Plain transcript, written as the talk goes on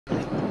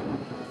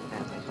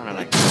Kinda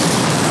like.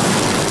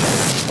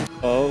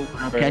 Oh,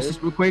 catch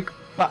this real quick.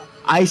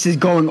 Ice is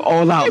going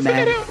all out,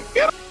 man.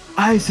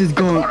 Ice is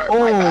going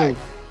all.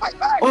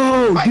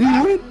 Oh, did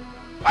he win?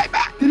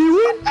 Did he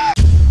win?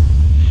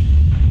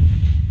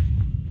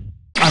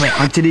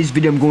 Alright, on today's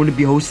video, I'm going to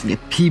be hosting a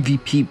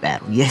PvP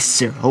battle. Yes,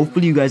 sir.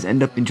 Hopefully, you guys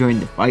end up enjoying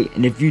the fight.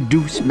 And if you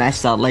do,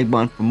 smash that like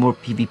button for more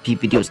PvP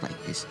videos like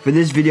this. For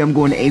this video, I'm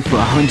going to aim for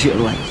 100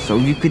 likes. So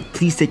if you could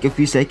please take a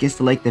few seconds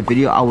to like the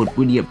video, I would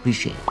really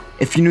appreciate it.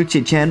 If you're new to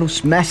the channel,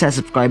 smash that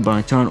subscribe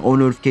button, turn on all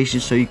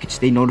notifications so you can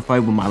stay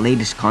notified with my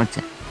latest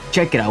content.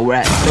 Check it out, we're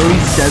at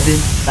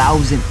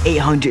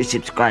 37,800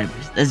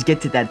 subscribers. Let's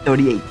get to that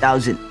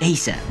 38,000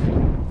 ASAP.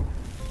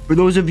 For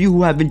those of you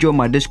who haven't joined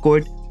my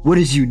Discord, what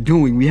is you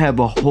doing? We have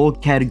a whole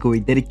category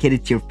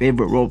dedicated to your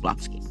favorite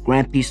Roblox game,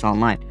 Grand Peace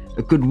Online.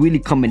 It could really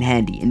come in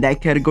handy. In that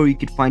category, you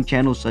could find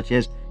channels such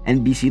as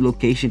NBC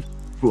Location,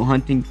 Fruit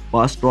Hunting,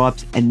 Boss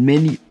Drops, and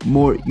many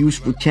more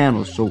useful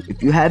channels. So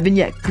if you haven't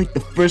yet, click the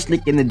first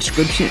link in the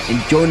description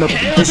and join up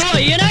the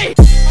Discord.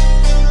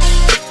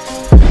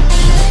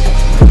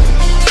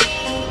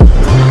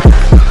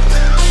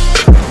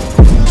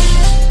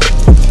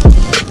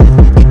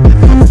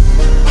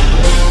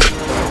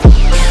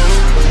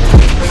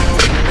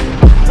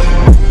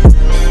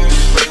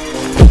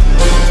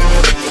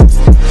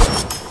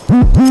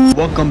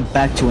 Welcome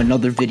back to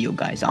another video,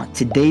 guys. On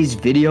today's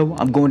video,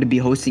 I'm going to be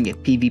hosting a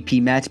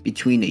PvP match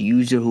between a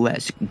user who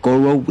has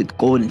Goro with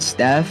golden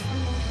staff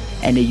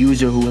and a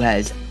user who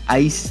has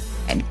Ice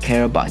and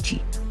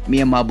Kiribachi.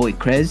 Me and my boy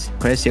Krez.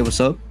 Krez, say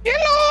what's up.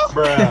 Hello,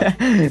 bruh.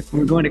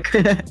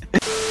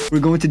 We're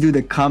going to do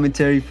the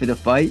commentary for the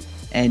fight,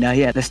 and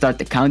yeah, let's start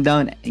the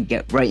countdown and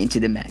get right into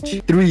the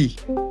match. 3,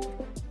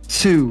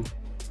 2,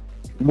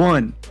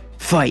 1,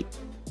 fight.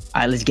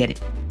 All right, let's get it.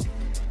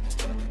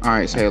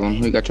 Alright, Salem,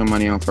 who you got your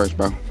money on first,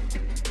 bro?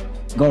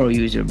 Goro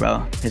user,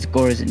 bro. His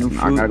Goro is a new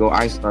fruit. I gotta go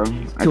Ice, bro.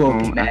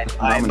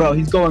 Alright, bro,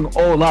 he's going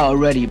all out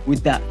already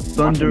with that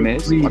thunder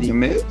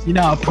breathing. You're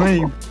not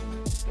playing.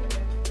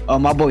 Oh,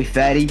 my boy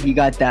Fatty, he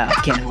got that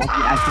Ken Hockey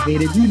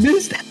activated. He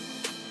missed it.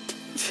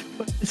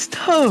 It's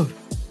tough.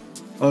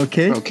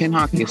 Okay. Bro, Ken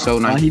Hockey is so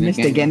nice. He missed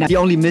it again. He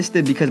only missed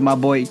it because my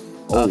boy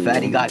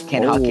Fatty got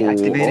Ken Hockey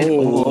activated.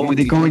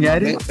 They're going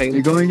at it.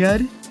 They're going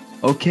at it.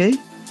 Okay.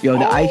 Yo,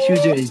 the Ice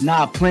user is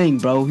not playing,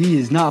 bro. He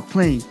is not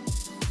playing.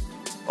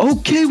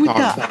 Okay, with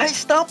that Ice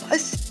stop, I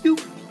see you.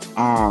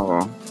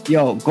 Oh.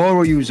 Yo,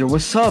 Goro user,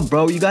 what's up,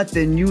 bro? You got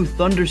the new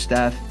Thunder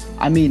Staff.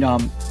 I mean,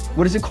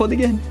 what is it called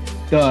again?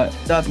 The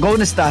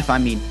Golden Staff, I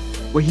mean.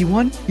 Where he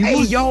won?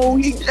 Yo,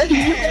 he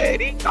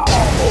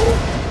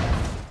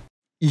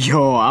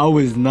Yo, I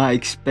was not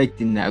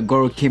expecting that.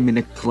 Goro came in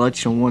a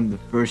clutch and won the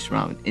first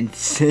round.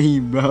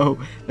 Insane, bro.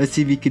 Let's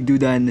see if he could do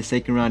that in the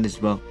second round as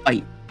well.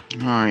 Fight.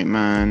 Alright,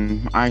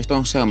 man. Ice,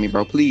 don't sell me,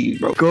 bro. Please,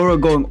 bro. Goro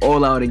going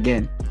all out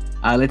again.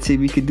 Let's see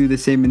if we could do the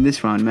same in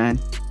this round, man.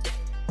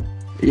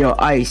 Yo,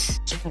 Ice.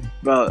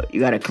 Bro, you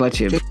gotta clutch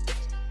him.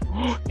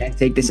 Can't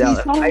take this out.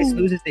 If Ice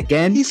loses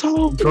again,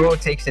 Goro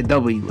takes a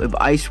W. If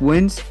Ice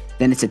wins,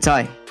 then it's a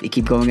tie. They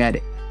keep going at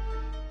it.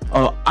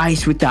 Oh,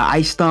 Ice with that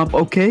Ice Stomp.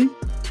 Okay.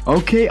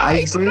 Okay,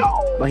 Ice.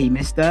 But he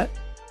missed that.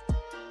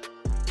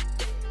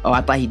 Oh,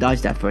 I thought he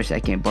dodged that for a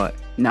second, but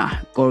nah,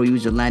 Goro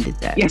user landed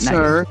that. Yes, nice.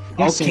 Sir.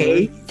 Yes,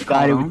 okay, sir.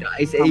 Got it with the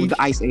Ice Age. With the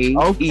Ice Age.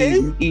 Okay.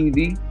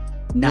 Easy.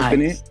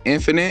 Nice.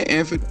 Infinite.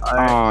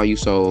 Right. Oh, you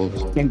souls.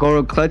 Can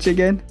Goro clutch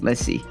again?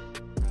 Let's see.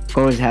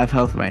 Goro's half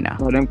health right now.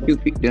 Oh, them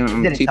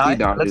TP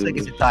dogs. Looks like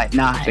it's a tie.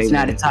 Nah, it's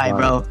not a tie,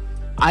 bro.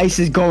 Ice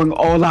is going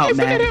all out,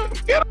 man.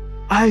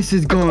 Ice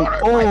is going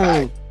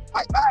all.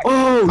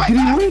 Oh, did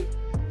he win?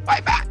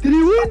 Did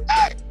he win?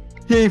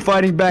 He ain't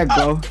fighting back,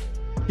 bro.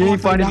 He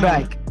ain't fighting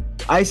back.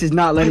 Ice is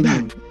not letting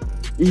him.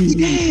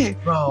 Easy.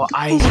 Bro,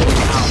 Ice went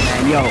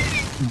out, man. Yo,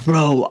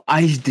 bro,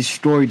 Ice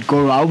destroyed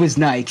Goro. I was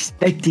not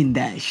expecting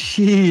that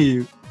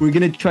shit. We're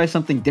gonna try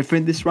something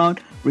different this round.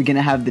 We're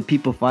gonna have the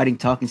people fighting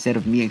talk instead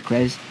of me and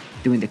Krez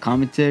doing the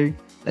commentary.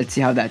 Let's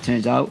see how that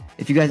turns out.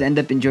 If you guys end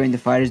up enjoying the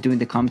fighters doing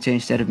the commentary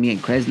instead of me and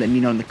Krez, let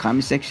me know in the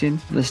comment section.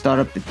 Let's start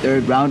up the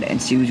third round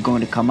and see who's going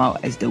to come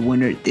out as the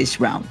winner this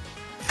round.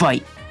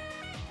 Fight.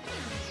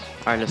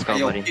 Alright, let's go,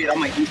 buddy. Dude, I'm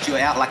gonna eat you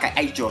out like I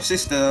ate your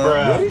sister.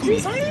 Bruh.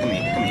 Come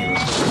here.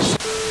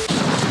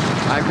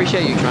 I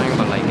appreciate you trying,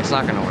 but like, it's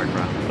not gonna work,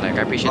 bro. Like,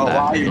 I appreciate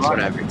that. It's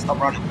whatever. Stop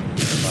running.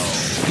 It's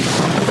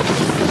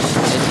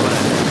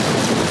whatever.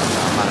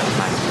 I'm out of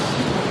time.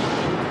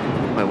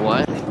 Wait,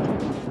 what?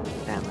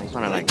 Damn, I just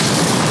wanna like.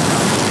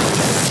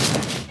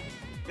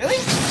 Really?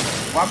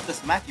 Why are you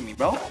smacking me,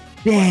 bro?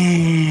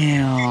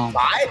 Damn.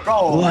 Why,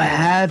 bro? What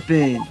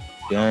happened?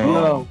 Damn.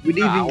 Bro, we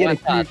didn't even get a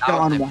clear shot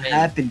on what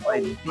happened.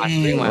 My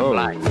screen went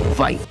black.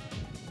 Fight.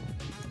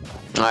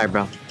 Alright,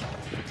 bro.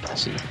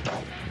 Let's see.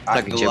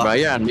 Look at you, bro.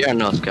 You're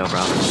no skill,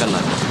 bro. Good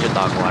luck. You're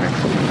dog water.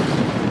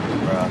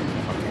 Bro.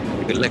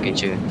 Good look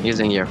at you.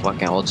 Using your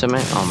fucking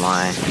ultimate. Oh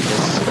my.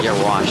 You're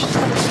washed.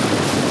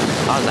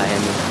 How's that hit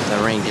me? The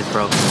ring is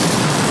broken.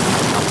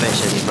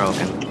 Officially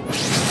broken.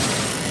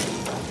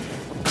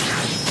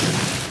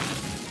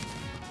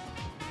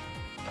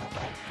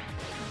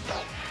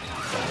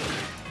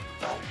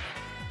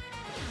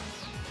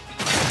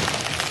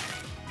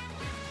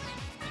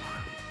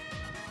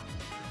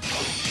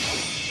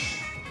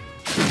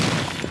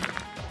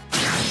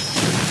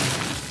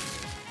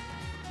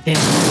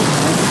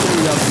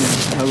 Damn. Y'all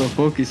being hella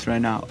focused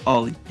right now.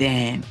 Oh,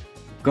 damn.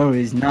 Goro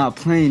is not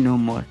playing no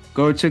more.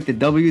 Goro took the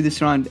W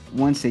this round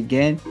once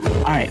again.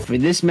 Alright, for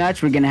this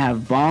match, we're going to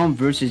have Bomb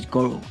versus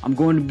Goro. I'm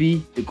going to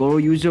be the Goro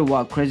user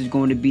while Krez is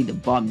going to be the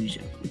Bomb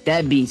user. With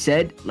that being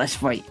said, let's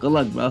fight. Good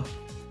luck, bro.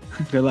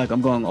 Good luck.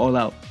 I'm going all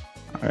out.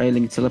 Alright,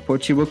 let me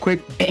teleport you real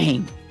quick.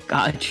 Bang.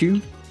 Got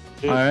you.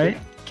 Alright.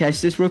 Catch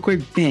this real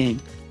quick.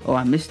 Bang. Oh,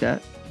 I missed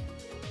that.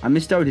 I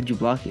missed that, or did you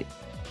block it?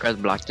 Krez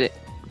blocked it.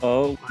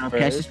 Oh,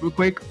 Catch this real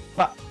quick.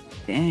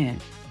 Damn.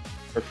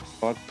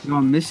 Fuck. Yo,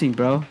 I'm missing,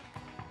 bro.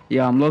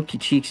 Yeah, I'm low-key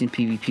cheeks in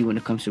PvP when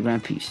it comes to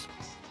Rampage.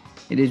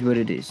 It is what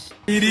it is.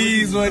 It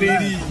is what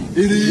it is.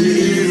 It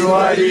is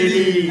what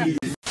it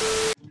is.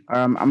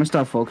 I'm gonna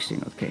start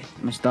focusing, okay? I'm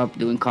gonna stop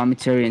doing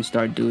commentary and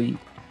start doing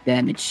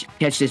damage.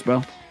 Catch this,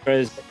 bro.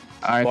 Alright,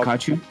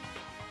 caught you.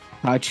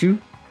 Caught you.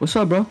 What's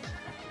up, bro?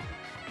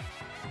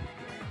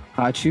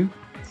 Caught you.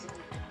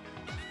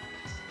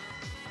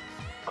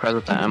 Krez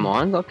with the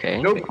M1?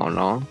 Okay. Nope. Oh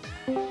no.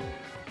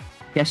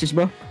 Catch this,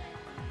 bro.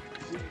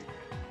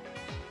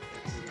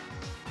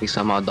 He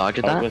somehow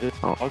dodged that?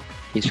 Oh,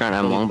 he's trying to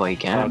M1, but he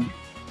can't.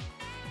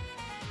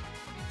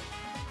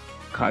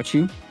 Caught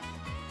you.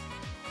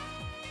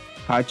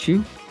 Caught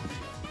you.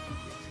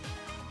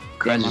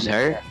 Krez is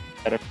hurt.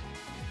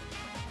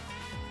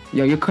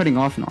 Yo, you're cutting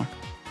off now.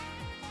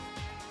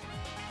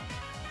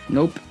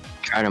 Nope.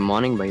 Tried him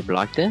morning, but he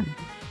blocked it.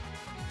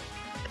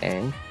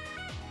 Okay.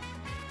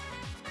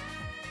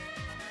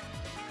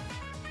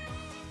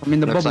 I'm in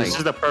the Looks bubble. like- This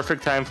is the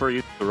perfect time for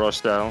you to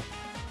rush down.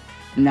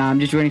 Nah, I'm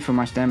just waiting for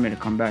my stamina to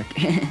come back.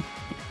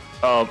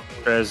 Oh,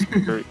 Krez,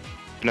 you're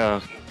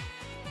gonna.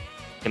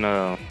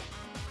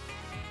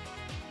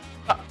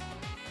 Oh,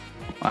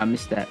 I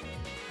missed that.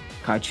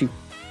 Caught you.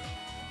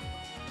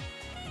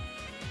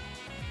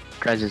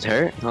 Krez is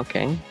hurt.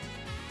 Okay.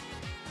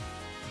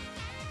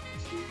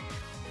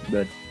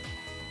 Good.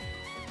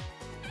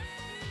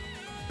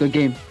 Good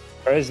game.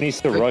 Krez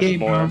needs to Good rush game,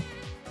 more. bro.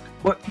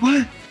 What?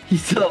 What?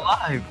 He's still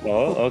alive.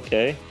 Oh,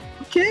 okay.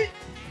 Okay.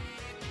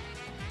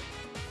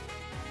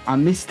 I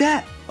missed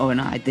that. Oh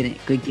no, I didn't.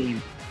 Good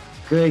game.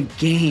 Good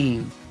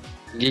game.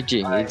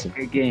 GG. Alright, Easy.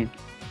 good game.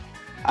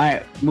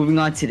 Alright, moving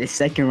on to the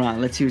second round.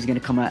 Let's see who's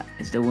gonna come out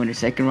as the winner.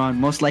 Second round,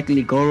 most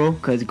likely Goro,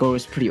 because Goro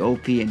is pretty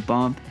OP, and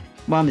Bomb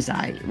is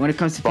alright. When it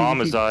comes to Bomb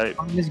PvP, is alright.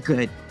 Bomb is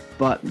good,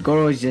 but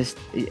Goro is just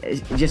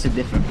a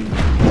different beat.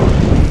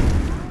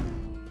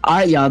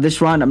 Alright, y'all.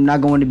 This round, I'm not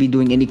going to be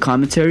doing any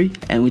commentary,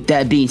 and with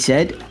that being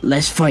said,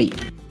 let's fight.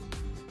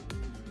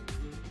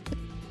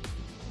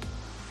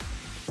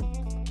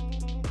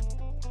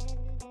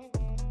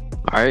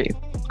 Alright.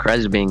 Krez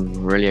is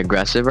being really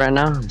aggressive right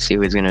now. Let's see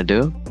what he's gonna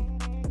do.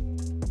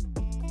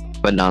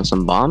 Put down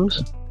some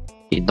bombs.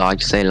 He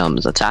dodged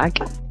Salem's attack.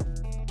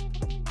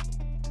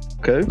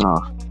 Okay.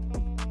 Oh.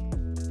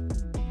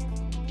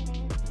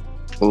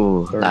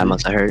 Ooh, that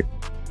must have hurt.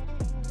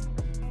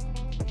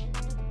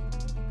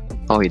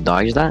 Oh, he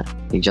dodged that?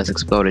 He just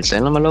exploded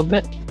Salem a little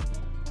bit?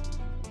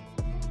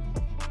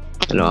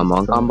 Hello, I'm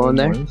on combo in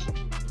there.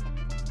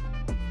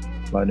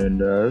 Lightning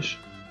dash.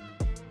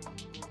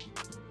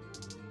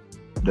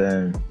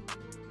 Dang.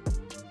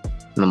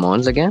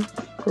 Mamones again?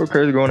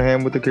 Okay, going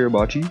ham with the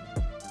Kiribachi.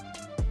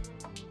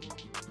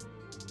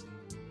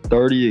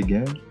 30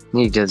 again.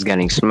 He's just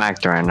getting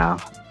smacked right now.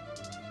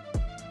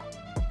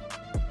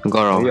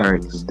 Goro Yeah,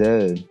 hurt. he's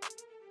dead.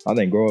 I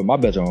think Goro. My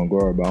bet's on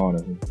Goro, but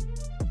honestly.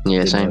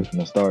 Yeah, same. From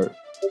the start.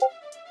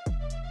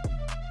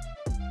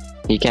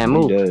 He can't He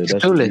move. dead. He's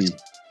That's clueless.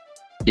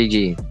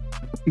 GG.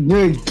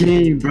 Good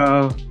game,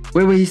 bro.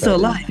 Wait, he's still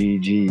alive.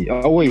 GG.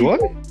 Oh wait, what?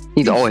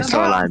 He's always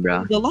still alive,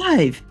 bro. He's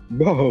alive.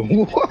 Bro,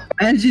 what?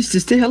 Manages to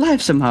stay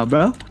alive somehow,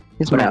 bro.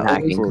 He's But been I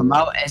always hacking. come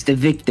out as the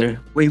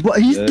victor. Wait,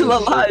 what? He's still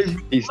alive.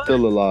 He's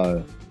still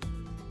alive.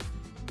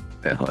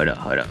 Wait, hold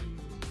up.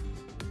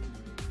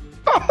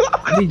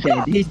 He's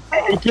dead. He's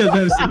dead. Yo,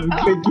 that was a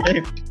good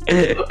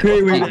game.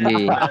 Great win.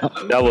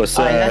 GG. That was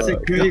That's sad. a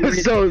great win.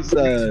 So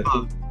sad.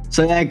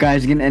 So yeah,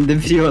 guys, we're gonna end the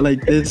video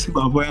like this.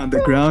 My boy on the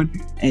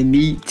ground and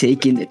me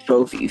taking the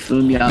trophy. You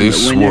feel me? I'm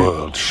This the winner.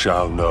 world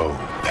shall know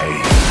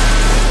pain.